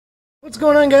What's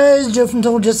going on, guys? Joe from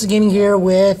Total Justice Gaming here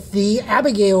with the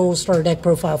Abigail starter deck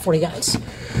profile for you guys.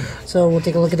 So we'll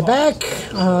take a look at the back.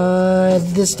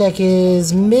 This deck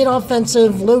is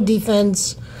mid-offensive, low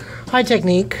defense, high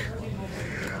technique.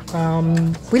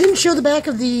 We didn't show the back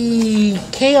of the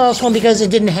Chaos one because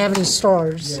it didn't have any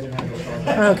stars.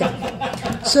 Okay,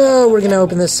 so we're going to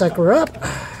open this sucker up.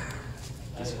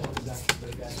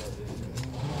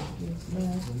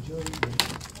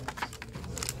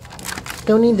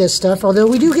 Don't need this stuff, although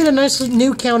we do get a nice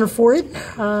new counter for it.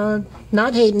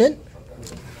 Not hating it.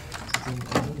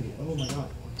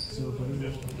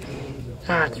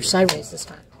 They're sideways this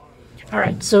time.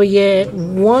 Alright, so we get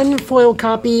one foil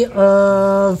copy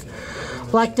of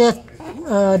Black Death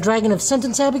Dragon of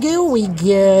Sentence Abigail. We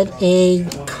get a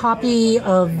copy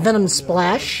of Venom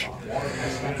Splash.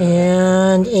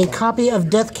 And a copy of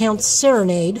Death Count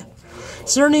Serenade.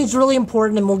 Serenade's really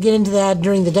important, and we'll get into that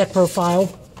during the deck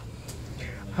profile.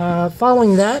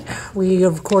 Following that, we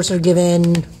of course are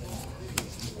given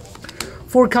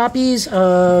 4 copies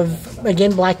of,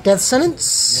 again, Black Death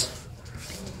Sentence.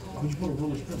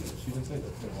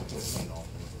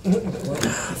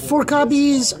 4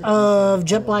 copies of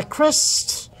Jet Black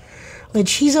Crest,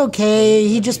 which he's okay.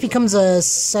 He just becomes a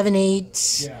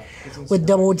 7/8 with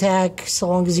double attack so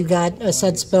long as you got a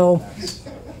set spell.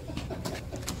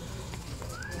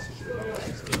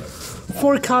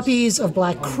 4 copies of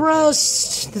Black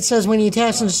Crest that says when he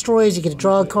attacks and destroys, you get to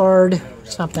draw a card.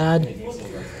 It's not bad.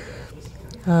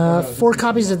 4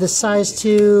 copies of the size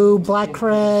 2 Black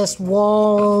Crest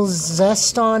Wall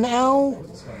Zeston Owl.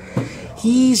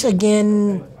 He's,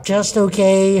 again, just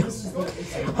okay.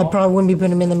 I probably wouldn't be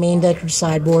putting him in the main deck or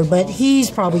sideboard, but he's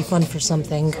probably fun for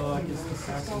something.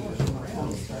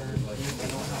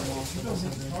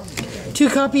 2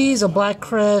 copies of Black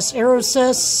Crest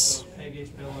Aerosys.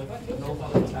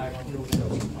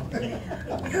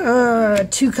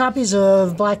 2 copies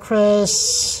of Black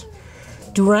Crest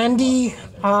Durandi.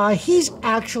 He's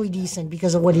actually decent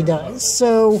because of what he does.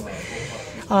 So,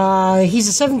 he's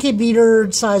a 7K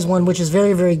beater, size 1, which is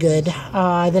very, very good.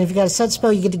 Then if you got a set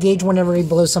spell, you get to gauge whenever he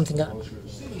blows something up.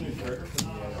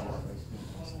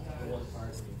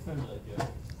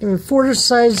 And 4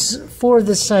 of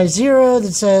this size 0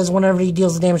 that says whenever he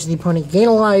deals the damage to the opponent, gain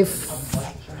a life.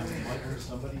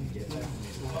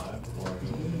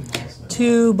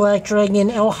 2 Black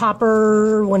Dragon L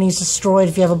Hopper. When he's destroyed,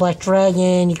 if you have a Black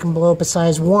Dragon, you can blow up a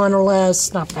size 1 or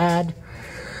less. Not bad.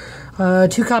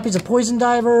 2 copies of Poison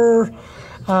Diver.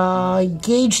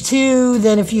 Gauge 2.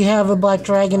 Then if you have a Black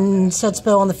Dragon set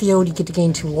spell on the field, you get to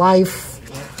gain 2 life.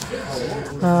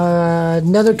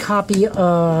 Another copy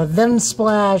of Venom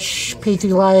Splash. Pay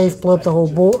 3 life. Blow up the whole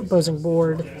opposing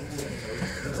board.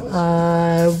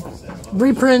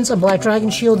 Reprints of Black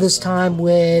Dragon Shield, this time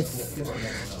with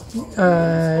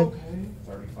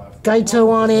Gaito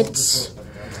on it.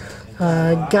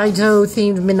 Gaito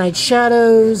themed Midnight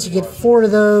Shadows. You get 4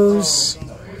 of those.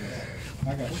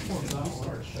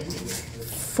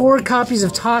 4 copies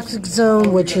of Toxic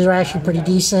Zone, which is actually pretty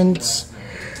decent.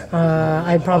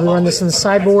 I'd probably run this in the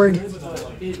sideboard.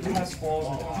 It has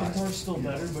flaws. The are still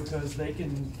better because they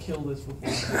can kill this with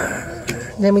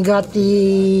Then we got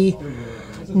the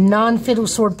non-Fatal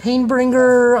Sword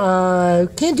Painbringer.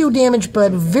 Can't do damage,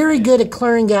 but very good at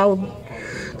clearing out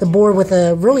the board with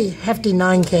a really hefty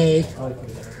 9K.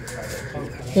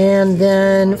 And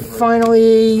then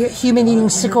finally, Human Eating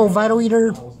Sickle Vital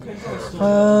Eater.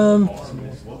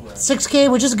 6K,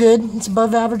 which is good. It's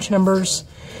above average numbers.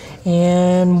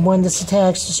 And when this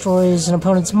attacks, destroys an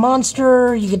opponent's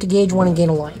monster, you get to gauge 1 and gain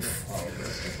a life.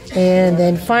 And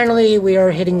then finally, we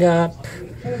are hitting up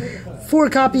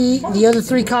the other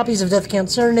 3 copies of Death Count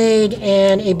Serenade,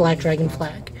 and a Black Dragon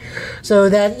flag. So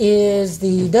that is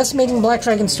the Decimating Black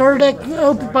Dragon starter deck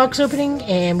box opening,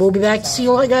 and we'll be back to see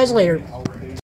you guys later.